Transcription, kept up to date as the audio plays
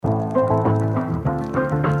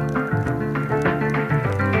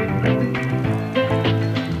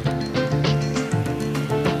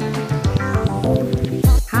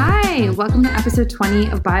Welcome to episode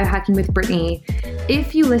 20 of Biohacking with Brittany.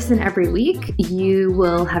 If you listen every week, you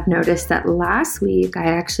will have noticed that last week I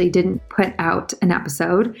actually didn't put out an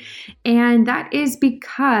episode. And that is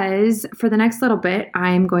because for the next little bit,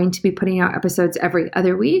 I'm going to be putting out episodes every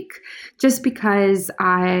other week, just because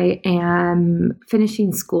I am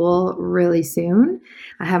finishing school really soon.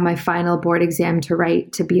 I have my final board exam to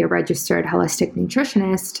write to be a registered holistic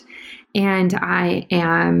nutritionist. And I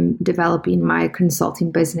am developing my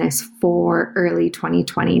consulting business for early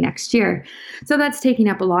 2020 next year. So that's taking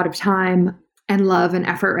up a lot of time and love and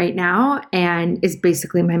effort right now and is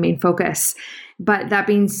basically my main focus. But that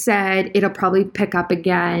being said, it'll probably pick up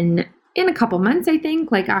again in a couple months, I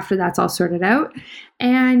think, like after that's all sorted out.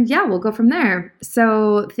 And yeah, we'll go from there.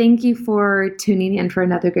 So thank you for tuning in for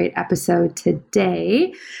another great episode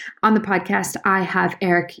today. On the podcast, I have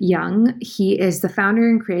Eric Young. He is the founder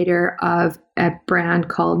and creator of a brand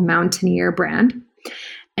called Mountaineer Brand,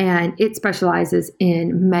 and it specializes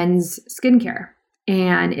in men's skincare.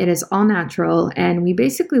 And it is all natural. And we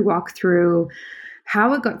basically walk through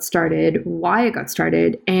how it got started, why it got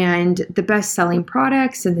started, and the best-selling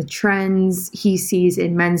products and the trends he sees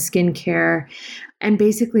in men's skincare, and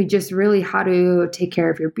basically just really how to take care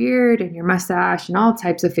of your beard and your mustache and all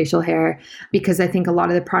types of facial hair, because I think a lot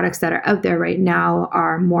of the products that are out there right now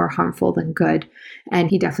are more harmful than good, and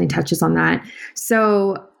he definitely touches on that.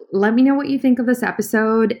 So let me know what you think of this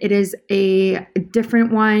episode. It is a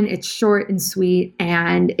different one. It's short and sweet,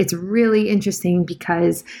 and it's really interesting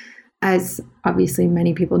because, as obviously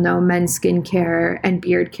many people know, men's skincare and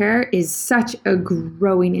beard care is such a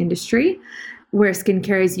growing industry, where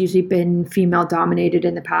skincare has usually been female dominated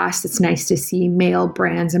in the past. It's nice to see male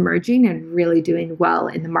brands emerging and really doing well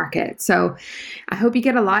in the market. So I hope you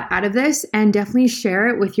get a lot out of this, and definitely share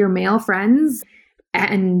it with your male friends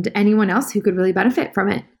and anyone else who could really benefit from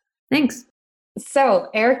it. Thanks. So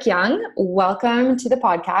Eric Young, welcome to the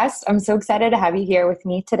podcast. I'm so excited to have you here with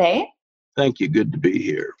me today. Thank you. Good to be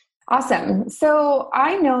here. Awesome. So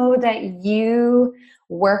I know that you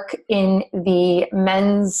work in the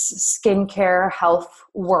men's skincare health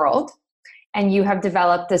world, and you have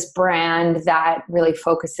developed this brand that really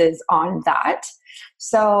focuses on that.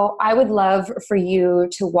 So I would love for you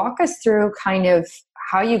to walk us through kind of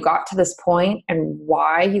how you got to this point and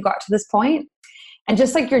why you got to this point, and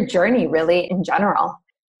just like your journey really in general.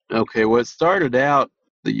 Okay. Well, it started out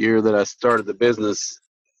the year that I started the business,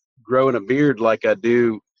 growing a beard like I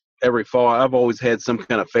do every fall. I've always had some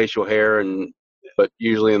kind of facial hair, but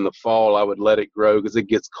usually in the fall I would let it grow because it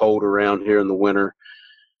gets cold around here in the winter.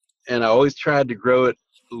 And I always tried to grow it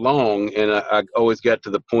long, and I always got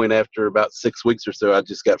to the point after about 6 weeks or so, I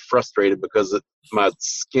just got frustrated because my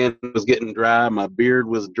skin was getting dry, my beard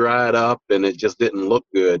was dried up, and it just didn't look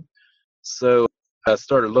good. So I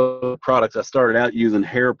started looking at products. I started out using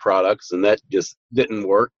hair products, and that just didn't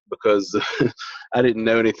work because I didn't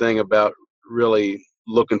know anything about really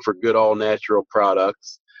looking for good all natural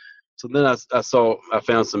products. So then I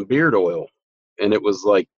found some beard oil, and it was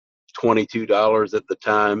like $22 at the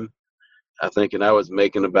time, I think, and I was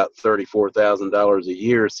making about $34,000 a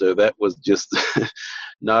year. So that was just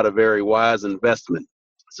not a very wise investment.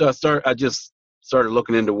 So I just started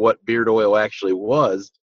looking into what beard oil actually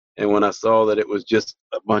was. And when I saw that it was just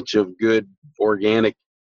a bunch of good organic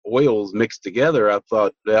oils mixed together, I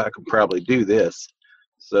thought, yeah, I could probably do this.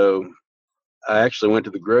 So I actually went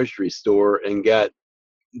to the grocery store and got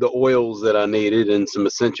the oils that I needed and some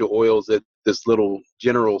essential oils at this little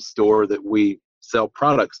general store that we sell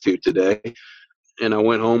products to today. And I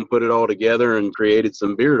went home, put it all together, and created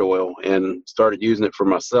some beard oil and started using it for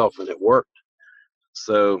myself, and it worked.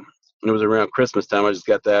 So it was around Christmas time. I just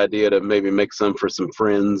got the idea to maybe make some for some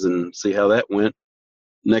friends and see how that went.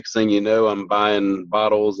 Next thing you know, I'm buying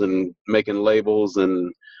bottles and making labels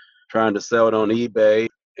and trying to sell it on eBay.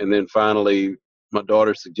 And then finally, my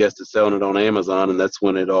daughter suggested selling it on Amazon, and that's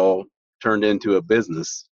when it all turned into a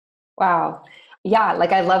business. Wow. Yeah.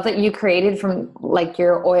 Like, I love that you created from like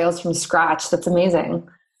your oils from scratch. That's amazing.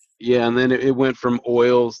 Yeah. And then it went from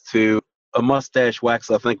oils to a mustache wax,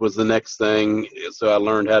 I think, was the next thing. So I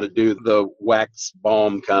learned how to do the wax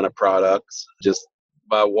balm kind of products just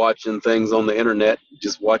by watching things on the internet,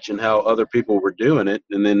 just watching how other people were doing it,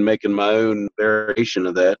 and then making my own variation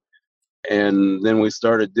of that. And then we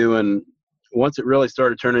started once it really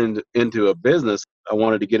started turning into a business, I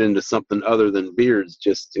wanted to get into something other than beards,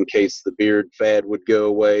 just in case the beard fad would go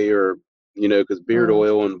away, or, because beard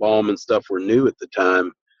oil and balm and stuff were new at the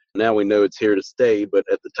time. Now we know it's here to stay, but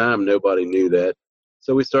at the time, nobody knew that.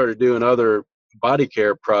 So we started doing other body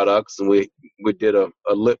care products, and we did a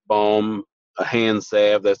lip balm, a hand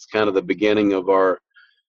salve. That's kind of the beginning of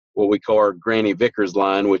what we call our Granny Vickers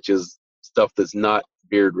line, which is stuff that's not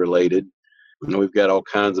beard related. And we've got all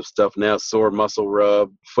kinds of stuff now: sore muscle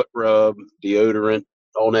rub, foot rub, deodorant,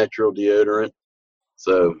 all natural deodorant.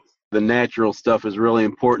 So the natural stuff is really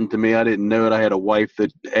important to me. I didn't know it. I had a wife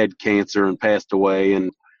that had cancer and passed away,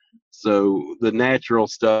 and so the natural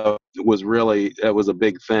stuff that was a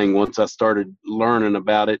big thing once I started learning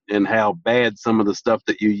about it and how bad some of the stuff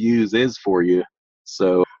that you use is for you.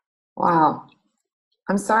 So Wow.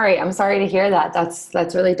 I'm sorry. I'm sorry to hear that.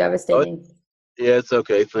 That's really devastating. yeah, it's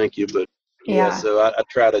okay. Thank you. But yeah, Yeah. so I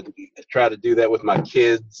try to do that with my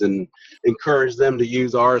kids and encourage them to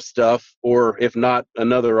use our stuff, or if not,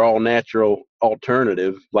 another all natural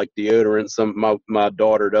alternative like deodorant. My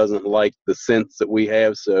daughter doesn't like the scents that we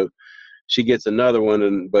have, so she gets another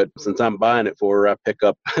one. But since I'm buying it for her, I pick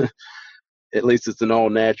up at least it's an all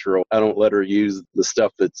natural. I don't let her use the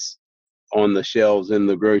stuff that's on the shelves in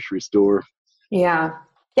the grocery store. Yeah.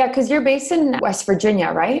 Yeah. Because you're based in West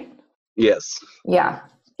Virginia, right? Yes. Yeah.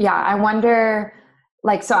 Yeah. I wonder,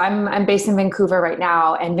 like, so I'm based in Vancouver right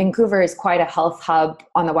now, and Vancouver is quite a health hub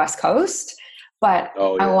on the West Coast. But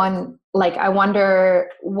Oh, yeah. I wonder,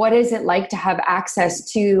 what is it like to have access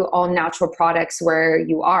to all natural products where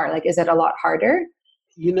you are? Like, is it a lot harder?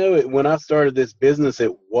 When I started this business,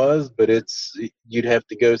 it was, but you'd have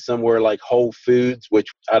to go somewhere like Whole Foods, which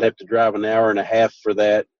I'd have to drive an hour and a half for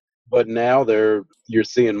that. But now you're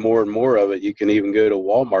seeing more and more of it. You can even go to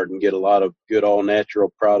Walmart and get a lot of good all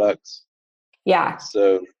natural products. Yeah.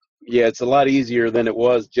 So yeah, it's a lot easier than it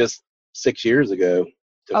was just 6 years ago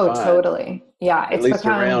to Oh, find, totally. Yeah. at least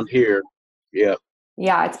around here. Yeah.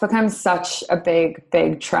 Yeah, it's become such a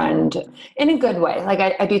big trend in a good way. Like,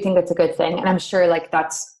 I do think it's a good thing. And I'm sure like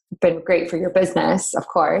that's been great for your business, of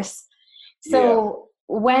course. So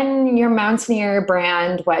when your Mountaineer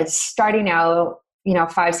brand was starting out,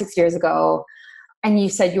 5, 6 years ago, and you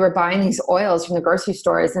said you were buying these oils from the grocery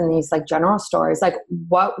stores and these like general stores, like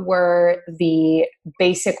what were the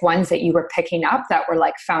basic ones that you were picking up that were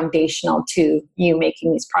like foundational to you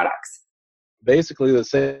making these products? Basically the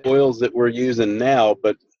same oils that we're using now,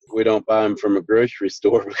 but we don't buy them from a grocery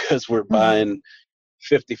store because we're buying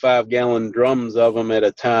 55-gallon drums of them at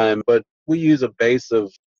a time. But we use a base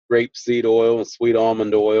of grapeseed oil and sweet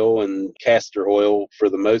almond oil and castor oil for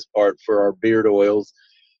the most part for our beard oils,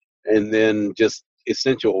 and then just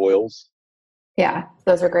essential oils. Yeah,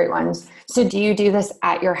 those are great ones. So do you do this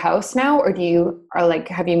at your house now, or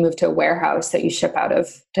have you moved to a warehouse that you ship out of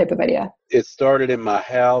type of idea? It started in my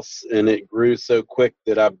house and it grew so quick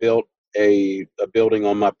that I built a building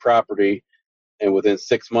on my property. And within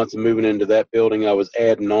 6 months of moving into that building, I was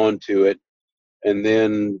adding on to it. And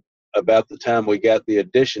then about the time we got the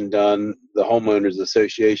addition done, the homeowners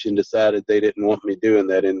association decided they didn't want me doing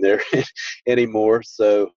that in there anymore.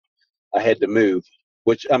 So I had to move,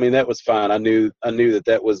 which, I mean, that was fine. I knew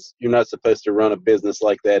that was, you're not supposed to run a business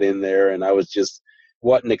like that in there. And I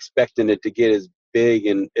wasn't expecting it to get as big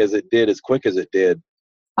and as it did, as quick as it did.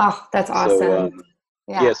 Oh, that's awesome. So,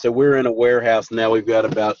 yeah, so we're in a warehouse now. We've got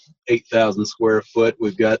about 8,000 square foot.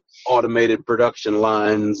 We've got automated production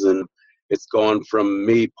lines, and it's gone from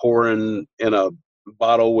me pouring in a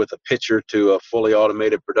bottle with a pitcher to a fully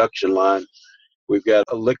automated production line. We've got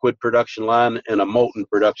a liquid production line and a molten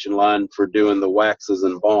production line for doing the waxes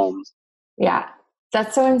and balms. Yeah,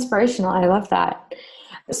 that's so inspirational. I love that.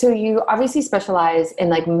 So you obviously specialize in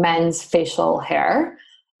like men's facial hair,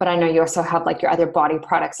 but I know you also have like your other body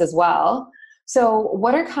products as well. So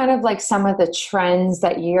what are kind of like some of the trends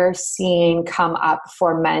that you're seeing come up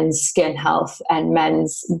for men's skin health and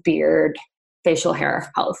men's facial hair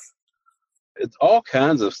health? It's all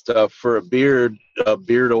kinds of stuff for a beard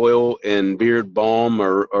oil and beard balm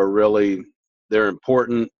are really, they're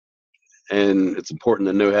important, and it's important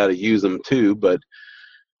to know how to use them too. But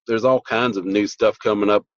there's all kinds of new stuff coming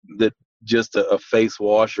up that just a face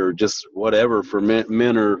wash or just whatever for men.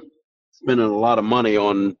 Men are spending a lot of money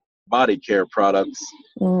on body care products.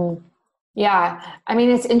 Yeah. I mean,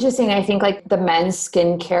 it's interesting. I think like the men's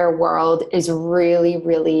skincare world is really,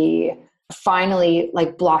 really finally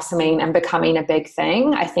like blossoming and becoming a big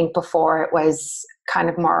thing. I think before it was kind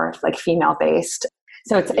of more like female based.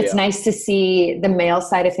 So it's nice to see the male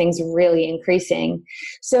side of things really increasing.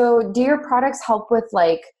 So do your products help with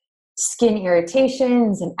like skin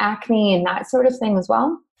irritations and acne and that sort of thing as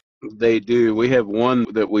well? They do. We have one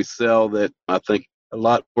that we sell that I think a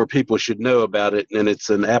lot more people should know about it, and it's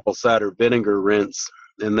an apple cider vinegar rinse,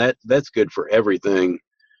 and that's good for everything.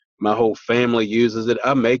 My whole family uses it.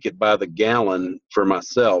 I make it by the gallon for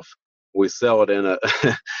myself. We sell it in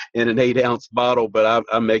in an 8-ounce bottle, but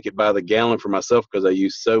I make it by the gallon for myself because I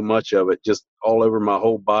use so much of it just all over my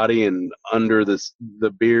whole body and under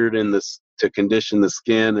the beard and to condition the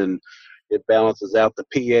skin, and It balances out the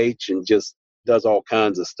pH and just does all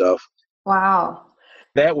kinds of stuff. Wow.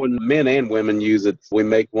 That one, men and women use it. We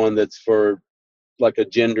make one that's for like a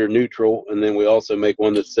gender neutral, and then we also make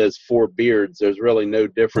one that says for beards. There's really no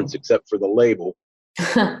difference except for the label.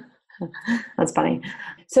 That's funny.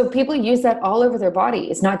 So people use that all over their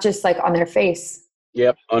body. It's not just like on their face.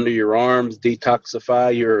 Yep, under your arms,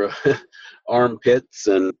 detoxify your armpits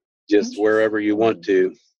and just wherever you want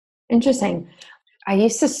to. Interesting. I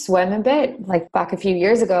used to swim a bit like back a few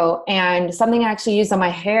years ago, and something I actually used on my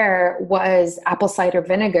hair was apple cider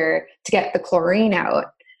vinegar to get the chlorine out.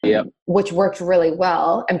 Yep. Which worked really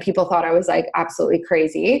well. And people thought I was like absolutely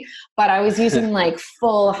crazy, but I was using like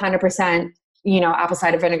full 100%, apple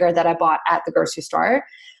cider vinegar that I bought at the grocery store.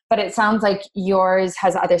 But it sounds like yours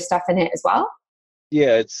has other stuff in it as well.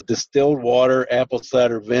 Yeah, it's distilled water, apple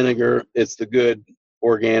cider vinegar. It's the good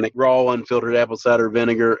organic, raw, unfiltered apple cider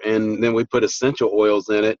vinegar. And then we put essential oils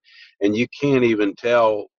in it. And you can't even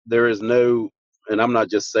tell. There is no, and I'm not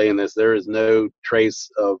just saying this, there is no trace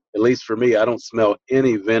of, at least for me, I don't smell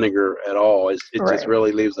any vinegar at all. It Right. just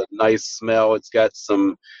really leaves a nice smell. It's got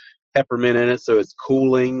some peppermint in it, so it's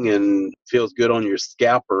cooling and feels good on your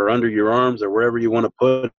scalp or under your arms or wherever you want to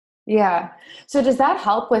put it. Yeah. So does that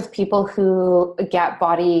help with people who get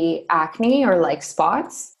body acne or like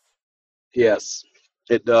spots? Yes,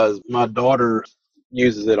 it does. My daughter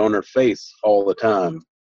uses it on her face all the time,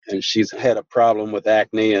 and she's had a problem with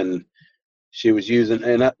acne, and she was using,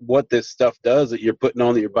 and what this stuff does that you're putting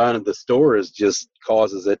on that you're buying at the store is just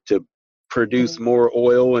causes it to produce more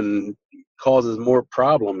oil and causes more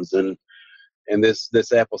problems. And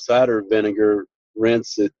this apple cider vinegar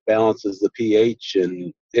rinse, it balances the pH,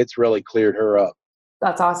 and it's really cleared her up.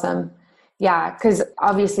 That's awesome. Yeah, because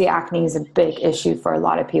obviously acne is a big issue for a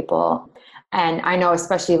lot of people. And I know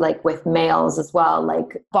especially like with males as well,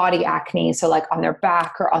 like body acne, so like on their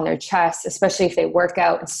back or on their chest, especially if they work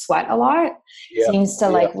out and sweat a lot, seems to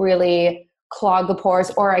like really clog the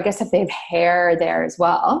pores. Or I guess if they have hair there as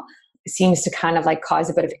well, it seems to kind of like cause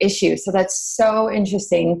a bit of issue. So that's so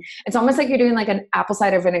interesting. It's almost like you're doing like an apple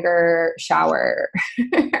cider vinegar shower.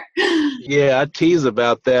 Yeah, I tease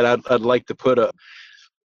about that. I'd like to put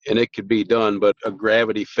and it could be done, but a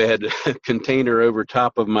gravity-fed container over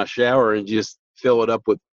top of my shower and just fill it up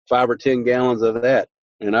with 5 or 10 gallons of that.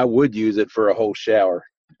 And I would use it for a whole shower.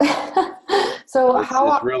 So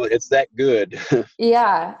it's that good.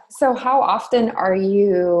 Yeah. So how often are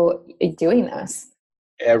you doing this?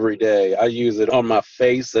 Every day. I use it on my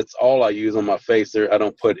face. That's all I use on my face. I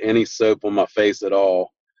don't put any soap on my face at all.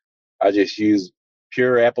 I just use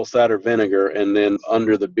pure apple cider vinegar, and then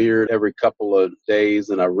under the beard every couple of days,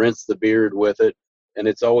 and I rinse the beard with it. And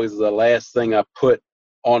it's always the last thing I put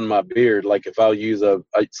on my beard. Like if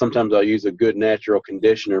sometimes I'll use a good natural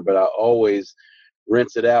conditioner, but I always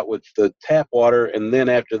rinse it out with the tap water, and then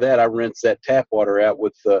after that I rinse that tap water out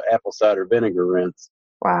with the apple cider vinegar rinse.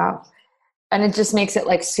 Wow. And it just makes it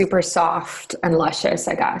like super soft and luscious,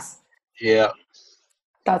 I guess. Yeah.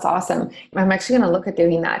 That's awesome. I'm actually going to look at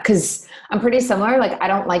doing that because I'm pretty similar. Like I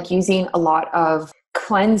don't like using a lot of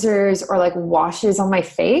cleansers or like washes on my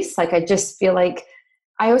face. Like I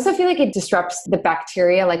also feel like it disrupts the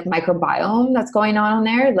bacteria, like microbiome that's going on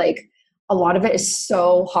there. Like a lot of it is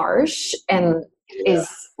so harsh and is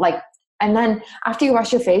like, and then after you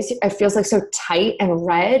wash your face, it feels like so tight and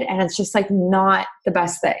red, and it's just like not the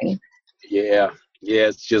best thing. Yeah,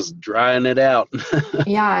 it's just drying it out.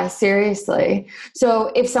 Yeah, seriously.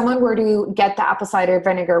 So if someone were to get the apple cider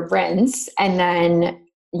vinegar rinse and then,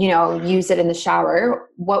 use it in the shower,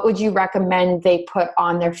 what would you recommend they put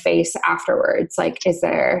on their face afterwards? Like, do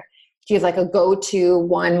you have like a go-to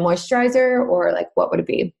one moisturizer, or like what would it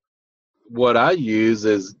be? What I use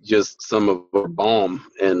is just some of a balm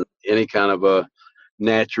and any kind of a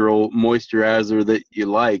natural moisturizer that you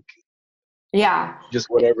like. Yeah. Just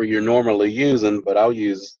whatever you're normally using, but I'll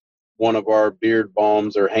use one of our beard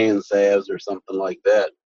balms or hand salves or something like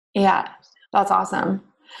that. Yeah, that's awesome.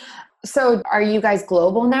 So are you guys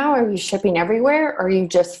global now? Are you shipping everywhere, or are you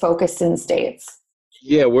just focused in the States?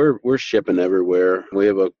 Yeah, we're shipping everywhere. We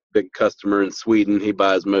have a big customer in Sweden. He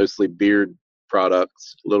buys mostly beard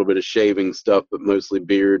products, a little bit of shaving stuff, but mostly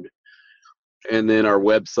beard. And then our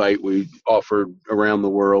website we offer around the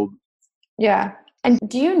world. Yeah. And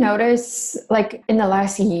do you notice, like in the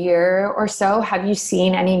last year or so, have you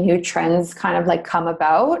seen any new trends kind of like come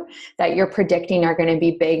about that you're predicting are going to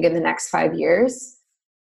be big in the next 5 years?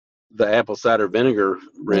 The apple cider vinegar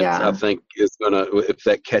rinse, I think, is going to, if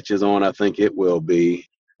that catches on, I think it will be.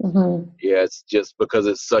 Mm-hmm. Yeah, it's just because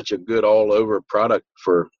it's such a good all over product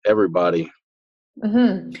for everybody.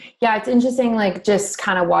 Yeah, it's interesting, like just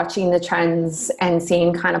kind of watching the trends and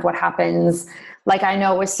seeing kind of what happens. Like I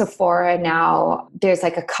know with Sephora now, there's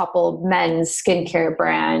like a couple men's skincare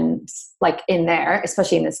brands like in there,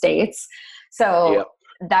 especially in the States. Yeah. So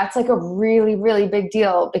that's like a really, really big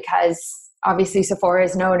deal because obviously Sephora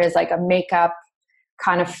is known as like a makeup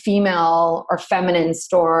kind of female or feminine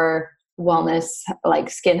store, wellness, like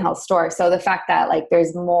skin health store. So the fact that like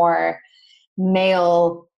there's more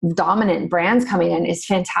male dominant brands coming in is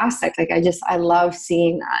fantastic. Like I love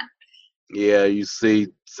seeing that. Yeah, you see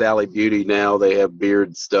Sally Beauty now, they have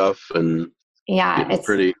beard stuff and Yeah, getting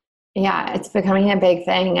pretty. it's becoming a big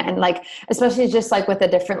thing. And like, especially just like with the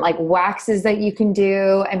different like waxes that you can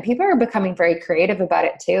do. And people are becoming very creative about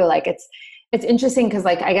it too. Like it's interesting because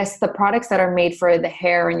like I guess the products that are made for the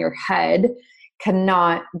hair and your head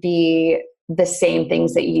cannot be the same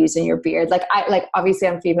things that you use in your beard. Like I like obviously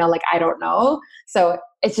I'm female, like I don't know. So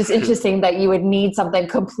it's just interesting that you would need something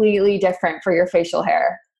completely different for your facial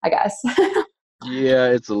hair, I guess. Yeah,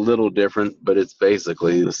 it's a little different, but it's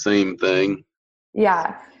basically the same thing.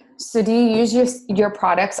 Yeah. So do you use your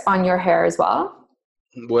products on your hair as well?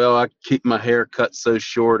 Well, I keep my hair cut so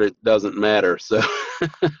short it doesn't matter. So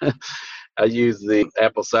I use the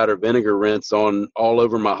apple cider vinegar rinse on all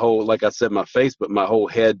over my whole, like I said, my face, but my whole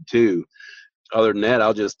head too. Other than that,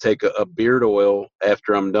 I'll just take a beard oil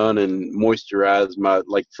after I'm done and moisturize my,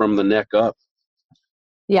 like from the neck up.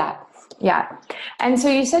 Yeah. Yeah. And so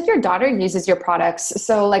you said your daughter uses your products.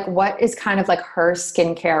 So like what is kind of like her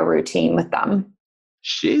skincare routine with them?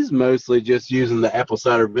 She's mostly just using the apple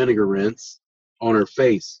cider vinegar rinse on her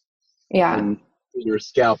face Yeah. and her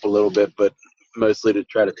scalp a little bit, but mostly to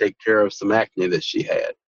try to take care of some acne that she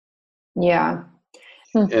had. Yeah.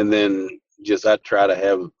 Hmm. And then just I try to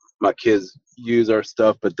have my kids use our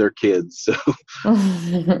stuff, but they're kids. So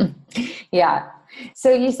Yeah.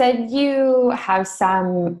 So you said you have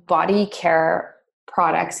some body care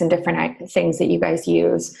products and different things that you guys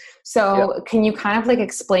use. yeah, So can you kind of like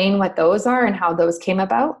explain what those are and how those came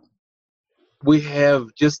about? we have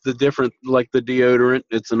just the different, like the deodorant.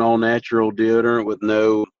 It's an all natural deodorant with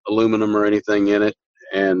no aluminum or anything in it,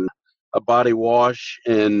 and a body wash.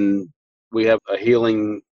 And we have a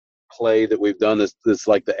healing clay that we've done this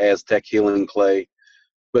like the Aztec healing clay.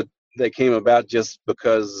 But they came about just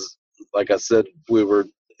because, like I said,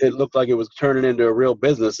 it looked like it was turning into a real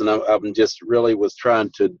business, and I'm just really was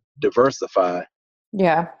trying to diversify.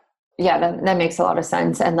 Yeah. Yeah, that makes a lot of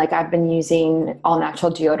sense. And like I've been using all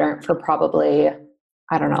natural deodorant for probably,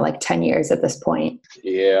 I don't know, like 10 years at this point.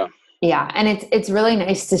 Yeah. Yeah. And it's really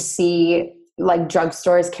nice to see like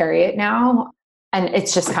drugstores carry it now. And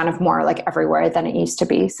it's just kind of more like everywhere than it used to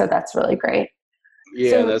be. So that's really great.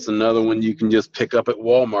 Yeah, So that's another one you can just pick up at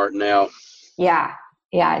Walmart now. yeah,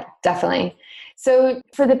 yeah, definitely. So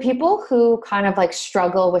for the people who kind of like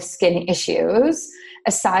struggle with skin issues,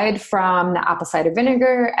 aside from the apple cider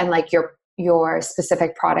vinegar and like your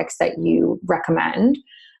specific products that you recommend,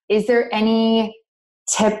 is there any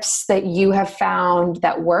tips that you have found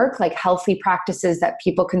that work, like healthy practices that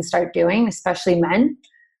people can start doing, especially men?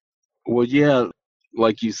 Well, yeah,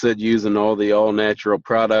 like you said, using all the all natural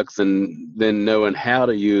products and then knowing how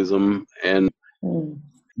to use them. And Mm.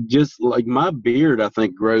 just like my beard, I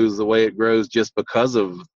think grows the way it grows just because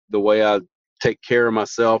of the way I take care of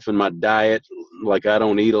myself and my diet. Like I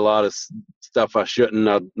don't eat a lot of stuff I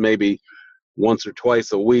shouldn't. Maybe once or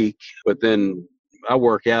twice a week, but then I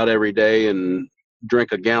work out every day and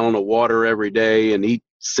drink a gallon of water every day and eat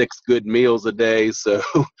 6 good meals a day. So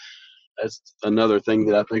that's another thing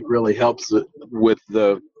that I think really helps with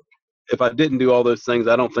if I didn't do all those things,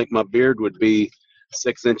 I don't think my beard would be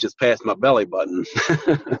 6 inches past my belly button.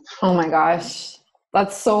 Oh my gosh,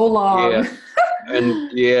 that's so Yeah. long.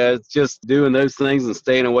 And yeah, it's just doing those things and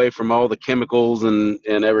staying away from all the chemicals and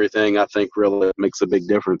everything, I think really makes a big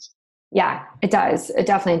difference. Yeah, it does. It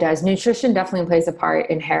definitely does. Nutrition definitely plays a part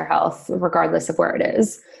in hair health, regardless of where it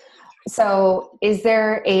is. So, is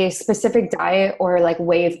there a specific diet or like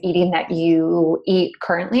way of eating that you eat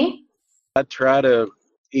currently? I try to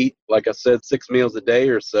eat, like I said, 6 meals a day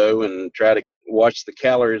or so and try to watch the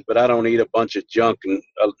calories, but I don't eat a bunch of junk and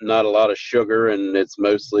not a lot of sugar. And it's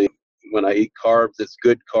mostly when I eat carbs, it's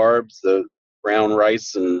good carbs, the brown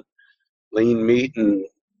rice and lean meat and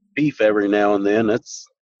beef every now and then. That's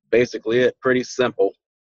basically it. Pretty simple.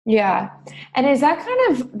 Yeah. And is that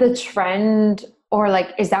kind of the trend, or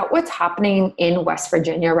like, is that what's happening in West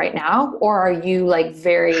Virginia right now? Or are you like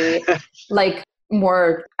very, like,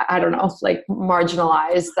 more, I don't know, like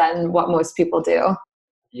marginalized than what most people do?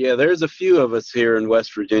 Yeah, there's a few of us here in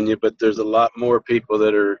West Virginia, but there's a lot more people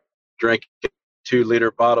that are drinking 2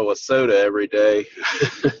 liter bottle of soda every day.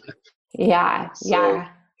 Yeah. So, Yeah.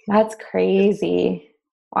 That's crazy.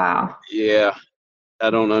 Wow. yeah, I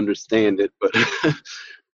don't understand it, but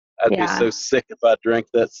I'd be Yeah. so sick if I drank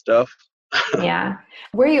that stuff. Yeah.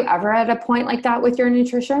 Were you ever at a point like that with your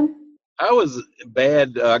nutrition? I was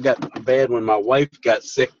bad. I got bad when my wife got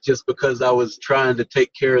sick just because I was trying to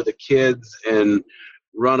take care of the kids and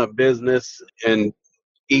run a business and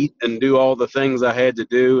eat and do all the things I had to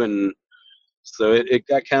do. And so it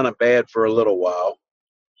got kind of bad for a little while.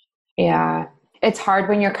 Yeah. It's hard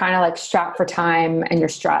when you're kind of like strapped for time and you're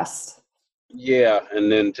stressed. Yeah.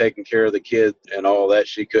 And then taking care of the kids and all that,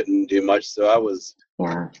 she couldn't do much. So I was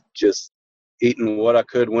Yeah. just eating what I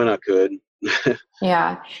could when I could.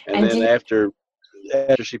 Yeah. And And then after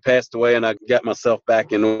she passed away and I got myself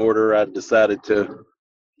back in order, I decided to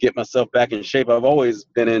get myself back in shape. I've always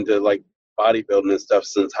been into like bodybuilding and stuff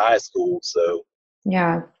since high school, so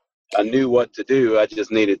yeah. I knew what to do. I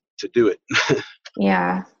just needed to do it.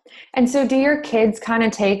 Yeah. And so do your kids kind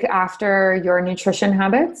of take after your nutrition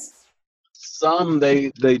habits? Some they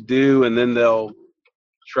do, and then they'll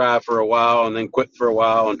try for a while and then quit for a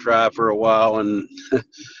while and try for a while, and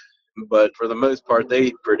but for the most part they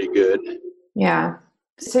eat pretty good. Yeah.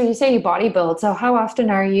 So you say you bodybuild. So how often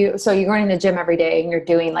so you're going to the gym every day and you're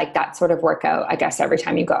doing like that sort of workout, I guess, every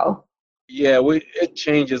time you go? Yeah, we it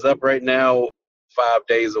changes up right now 5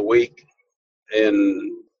 days a week,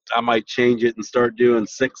 and I might change it and start doing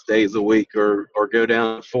 6 days a week, or go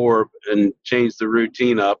down to 4 and change the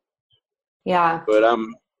routine up. Yeah. But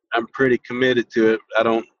I'm pretty committed to it. I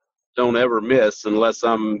don't ever miss unless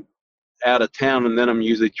I'm out of town, and then I'm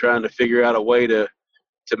usually trying to figure out a way to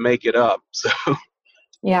make it up. So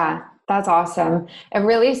Yeah. That's awesome. It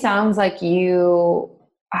really sounds like you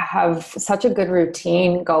have such a good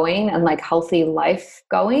routine going and like healthy life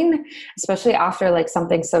going, especially after like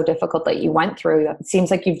something so difficult that you went through. It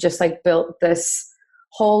seems like you've just like built this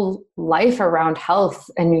whole life around health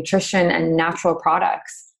and nutrition and natural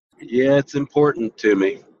products. yeah, it's important to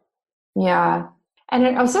me. Yeah. And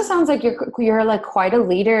it also sounds like you're like quite a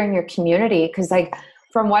leader in your community because like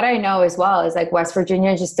from what I know as well is like West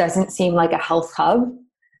Virginia just doesn't seem like a health hub.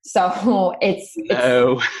 So No. it's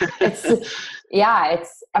yeah,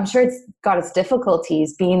 I'm sure it's got its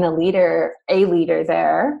difficulties being a leader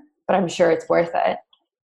there, but I'm sure it's worth it.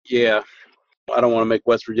 Yeah, I don't want to make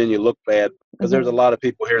West Virginia look bad because there's a Hmm. lot of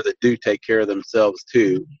people here that do take care of themselves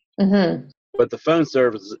too. Hmm. But the phone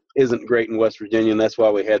service isn't great in West Virginia, and that's why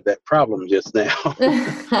we had that problem just now.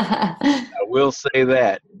 I will say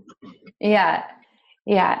that. Yeah.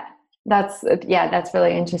 Yeah. That's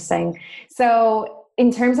really interesting. So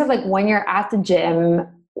in terms of like when you're at the gym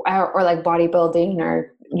or like bodybuilding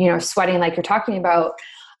or, sweating like you're talking about,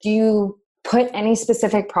 do you put any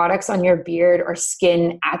specific products on your beard or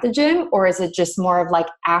skin at the gym? Or is it just more of like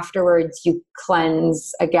afterwards you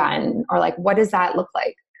cleanse again? Or like, what does that look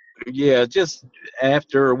like? Yeah, just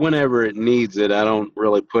after or whenever it needs it. I don't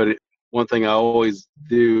really put it. One thing I always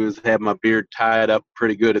do is have my beard tied up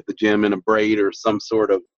pretty good at the gym in a braid or some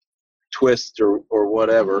sort of twist or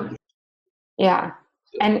whatever. Yeah.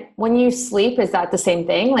 And when you sleep, is that the same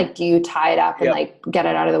thing? Like, do you tie it up and Yep. like get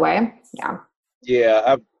it out of the way? Yeah. Yeah,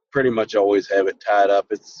 I pretty much always have it tied up.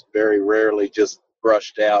 It's very rarely just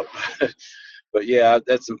brushed out. But yeah,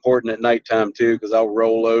 that's important at nighttime too because I'll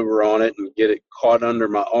roll over on it and get it caught under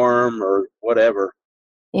my arm or whatever.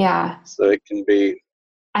 Yeah. So And it could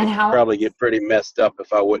how, probably get pretty messed up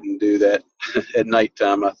if I wouldn't do that at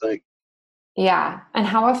nighttime, I think. yeah. And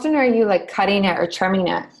how often are you like cutting it or trimming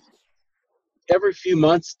it? Every few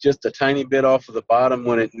months, just a tiny bit off of the bottom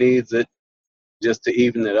when it needs it, just to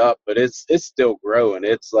even it up. But it's still growing.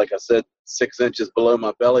 It's like I said, 6 inches below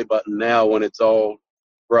my belly button now when it's all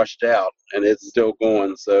brushed out, and it's still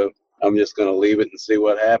going. So I'm just going to leave it and see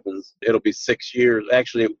what happens. It'll be 6 years.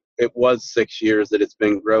 Actually, it was 6 years that it's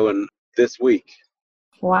been growing this week.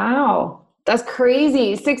 Wow. That's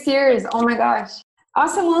crazy. 6 years. Oh my gosh.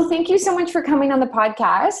 Awesome. Well, thank you so much for coming on the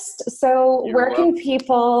podcast. So You're where can welcome.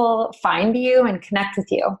 people find you and connect with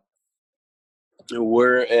you?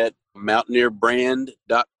 We're at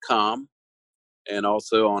mountaineerbrand.com and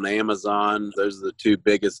also on Amazon. Those are the two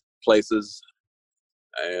biggest places,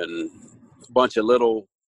 and a bunch of little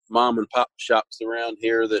mom and pop shops around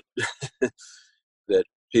here that that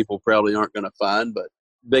people probably aren't going to find, but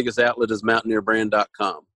biggest outlet is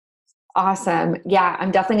mountaineerbrand.com. Awesome. Yeah,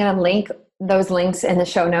 I'm definitely going to link those links in the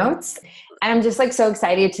show notes. And I'm just like so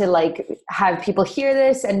excited to like have people hear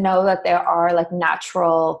this and know that there are like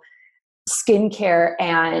natural skincare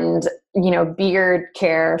and, beard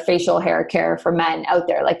care, facial hair care for men out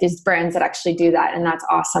there. Like there's brands that actually do that. And that's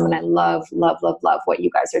awesome. And I love, love, love, love what you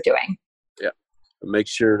guys are doing. Yeah. Make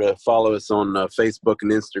sure to follow us on Facebook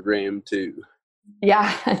and Instagram too.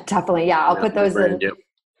 Yeah, definitely. Yeah, I'll put those in. Yep.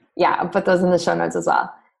 Yeah, I'll put those in the show notes as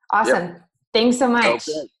well. Awesome. Yep. Thanks so much.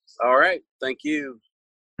 Okay. All right. Thank you.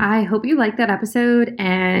 I hope you liked that episode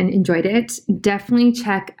and enjoyed it. Definitely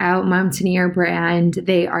check out Mountaineer brand.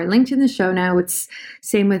 They are linked in the show notes.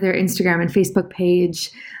 Same with their Instagram and Facebook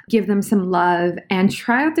page. Give them some love and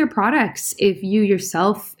try out their products. If you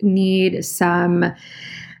yourself need some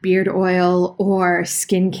beard oil or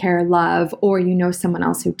skincare love, or you know someone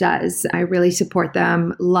else who does, I really support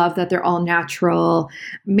them. Love that they're all natural,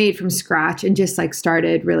 made from scratch, and just like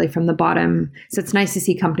started really from the bottom. So it's nice to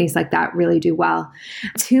see companies like that really do well.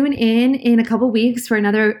 Tune in a couple weeks for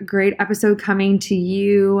another great episode coming to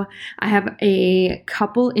you. I have a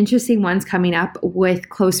couple interesting ones coming up with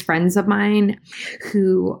close friends of mine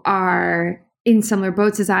who are in similar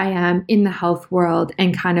boats as I am in the health world,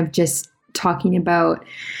 and kind of just talking about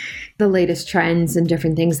the latest trends and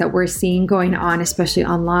different things that we're seeing going on, especially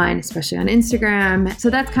online, especially on Instagram. So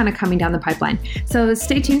that's kind of coming down the pipeline. So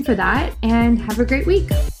stay tuned for that and have a great week.